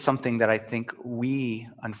 This is something that I think we,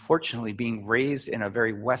 unfortunately, being raised in a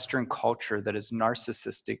very Western culture that is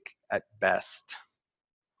narcissistic at best,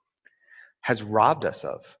 has robbed us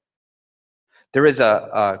of. There is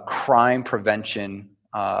a crime prevention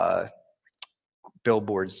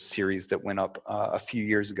billboards series that went up a few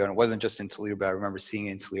years ago, and it wasn't just in Toledo, but I remember seeing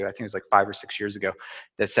it in Toledo. I think it was like 5 or 6 years ago,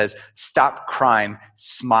 that says, "Stop crime,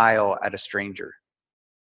 smile at a stranger."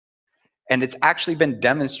 And it's actually been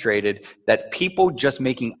demonstrated that people just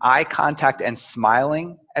making eye contact and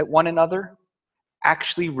smiling at one another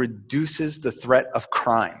actually reduces the threat of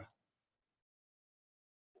crime.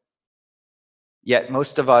 Yet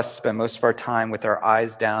most of us spend most of our time with our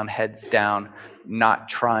eyes down, heads down, not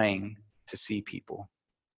trying to see people.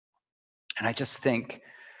 And I just think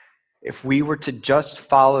if we were to just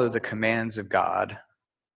follow the commands of God,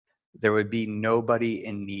 there would be nobody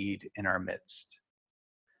in need in our midst.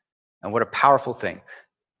 And what a powerful thing.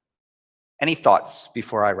 Any thoughts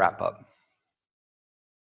before I wrap up?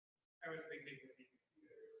 I was thinking that because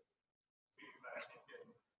I think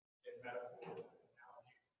in metaphors and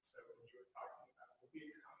analogies, so when you were talking about, will we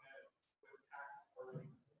come at with tax burden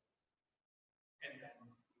and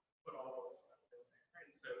then put all those stuff in there, right?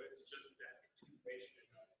 So it's just that continuation,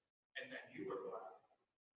 and then you were blessed,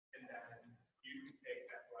 and then you can take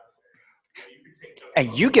that blessing. You can take those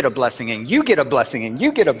And you get a blessing, and you get a blessing, and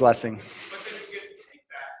you get a blessing. But then you get to take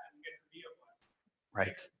that and you get to be a blessing.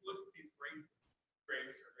 Right. Look at these grapes or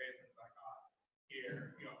raisins I got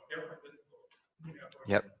here. They're from this little,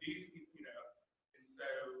 Yep. These, and so,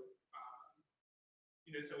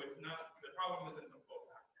 so it's not, the problem isn't the full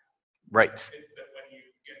back now. Right. It's that when you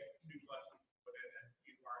get new blessings put in and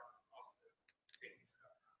you are also taking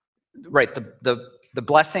stuff. Right. The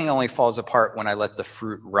blessing only falls apart when I let the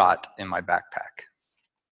fruit rot in my backpack.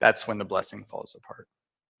 That's when the blessing falls apart,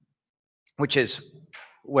 which is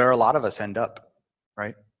where a lot of us end up,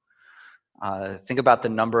 right? Think about the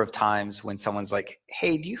number of times when someone's like,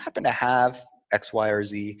 "Hey, do you happen to have X, Y, or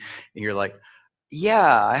Z?" And you're like,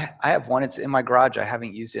 "Yeah, I have one. It's in my garage. I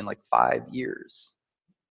haven't used it in like 5 years."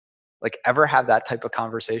 Like, ever have that type of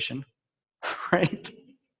conversation, right?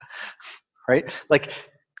 Right? Like,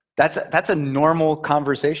 that's a normal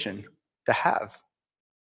conversation to have.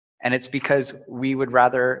 And it's because we would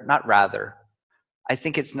I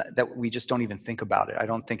think it's not, that we just don't even think about it. I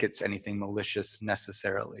don't think it's anything malicious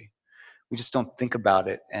necessarily. We just don't think about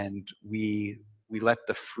it, and we let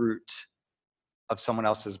the fruit of someone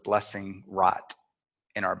else's blessing rot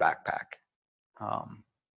in our backpack.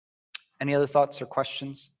 Any other thoughts or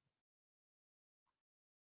questions?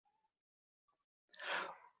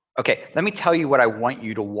 Okay, let me tell you what I want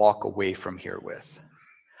you to walk away from here with.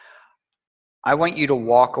 I want you to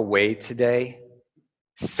walk away today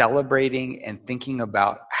celebrating and thinking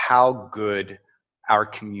about how good our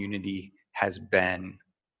community has been,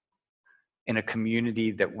 in a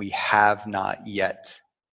community that we have not yet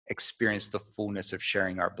experienced the fullness of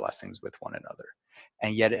sharing our blessings with one another.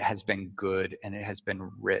 And yet it has been good and it has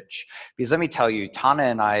been rich. Because let me tell you, Tana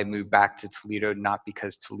and I moved back to Toledo not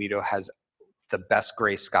because Toledo has the best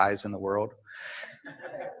gray skies in the world.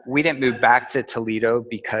 We didn't move back to Toledo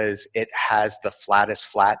because it has the flattest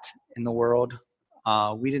flat in the world.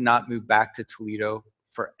 We did not move back to Toledo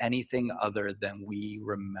for anything other than we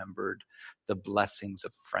remembered the blessings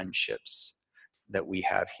of friendships that we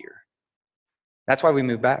have here. That's why we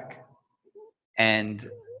moved back. And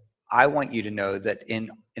I want you to know that in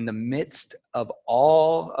the midst of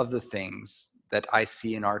all of the things that I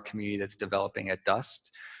see in our community that's developing at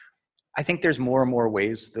Dust, I think there's more and more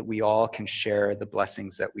ways that we all can share the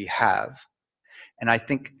blessings that we have. And I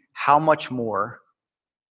think how much more,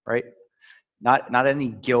 right? Not any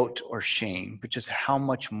guilt or shame, but just how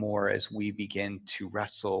much more as we begin to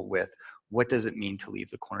wrestle with what does it mean to leave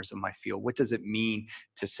the corners of my field? What does it mean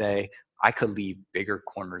to say, I could leave bigger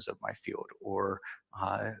corners of my field, or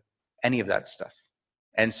any of that stuff.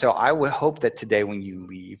 And so I would hope that today when you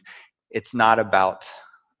leave, it's not about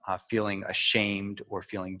feeling ashamed or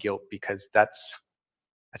feeling guilt, because that's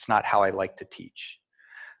not how I like to teach.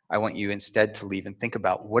 I want you instead to leave and think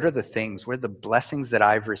about what are the blessings that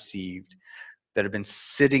I've received that have been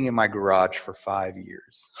sitting in my garage for 5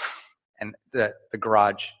 years. And the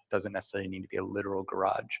garage doesn't necessarily need to be a literal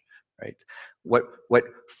garage, right? What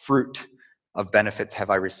fruit of benefits have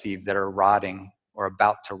I received that are rotting or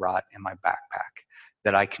about to rot in my backpack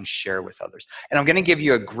that I can share with others? And I'm going to give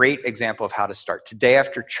you a great example of how to start. Today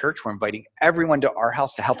after church, we're inviting everyone to our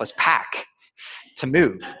house to help us pack, to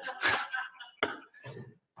move.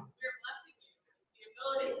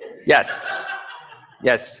 Yes.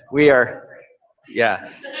 Yes, we are. Yeah.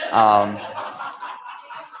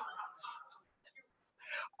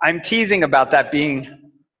 I'm teasing about that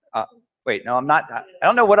being, wait, no, I'm not. I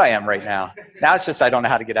don't know what I am right now. Now it's just I don't know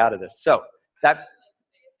how to get out of this. So that,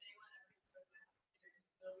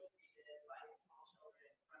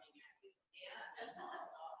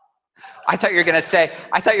 I thought you were going to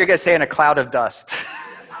say in a cloud of dust.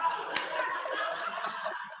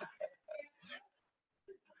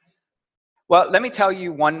 Well, let me tell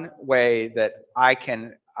you one way that I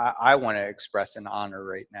want to express an honor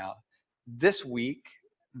right now. This week,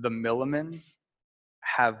 the Millimans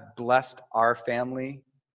have blessed our family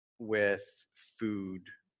with food.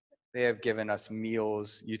 They have given us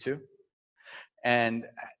meals, you too? And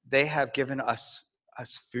they have given us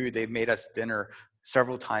food. They've made us dinner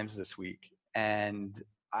several times this week. And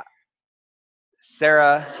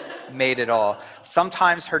Sarah made it all.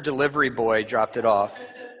 Sometimes her delivery boy dropped it off.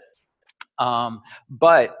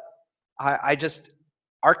 But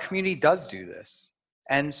our community does do this.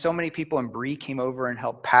 And so many people, and Bree came over and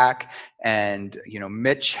helped pack. And,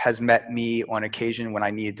 Mitch has met me on occasion when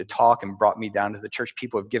I needed to talk and brought me down to the church.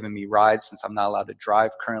 People have given me rides since I'm not allowed to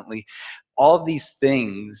drive currently. All of these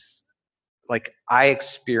things, like, I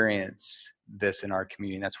experience this in our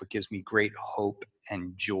community. And that's what gives me great hope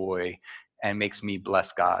and joy and makes me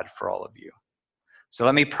bless God for all of you. So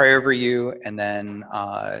let me pray over you. And then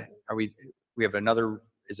we have another,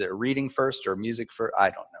 is it a reading first or music first? I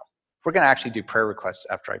don't know. We're going to actually do prayer requests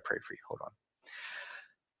after I pray for you. Hold on.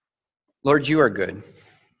 Lord, you are good.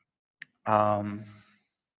 And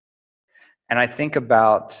I think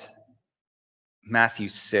about Matthew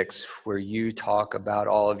 6, where you talk about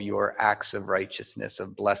all of your acts of righteousness,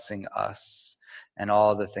 of blessing us, and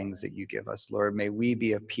all the things that you give us. Lord, may we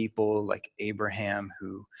be a people like Abraham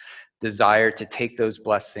who desire to take those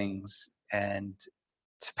blessings and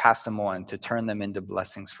to pass them on, to turn them into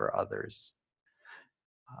blessings for others.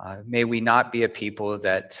 May we not be a people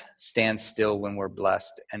that stand still when we're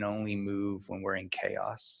blessed and only move when we're in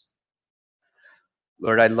chaos.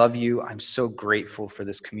 Lord, I love you. I'm so grateful for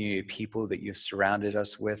this community of people that you've surrounded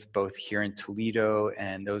us with, both here in Toledo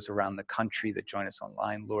and those around the country that join us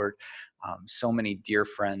online, Lord. So many dear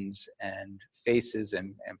friends and faces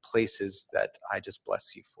and places that I just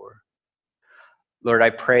bless you for. Lord,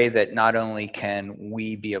 I pray that not only can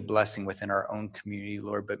we be a blessing within our own community,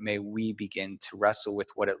 Lord, but may we begin to wrestle with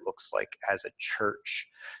what it looks like as a church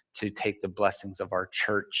to take the blessings of our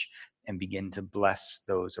church and begin to bless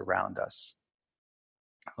those around us.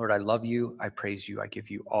 Lord, I love you. I praise you. I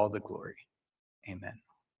give you all the glory. Amen.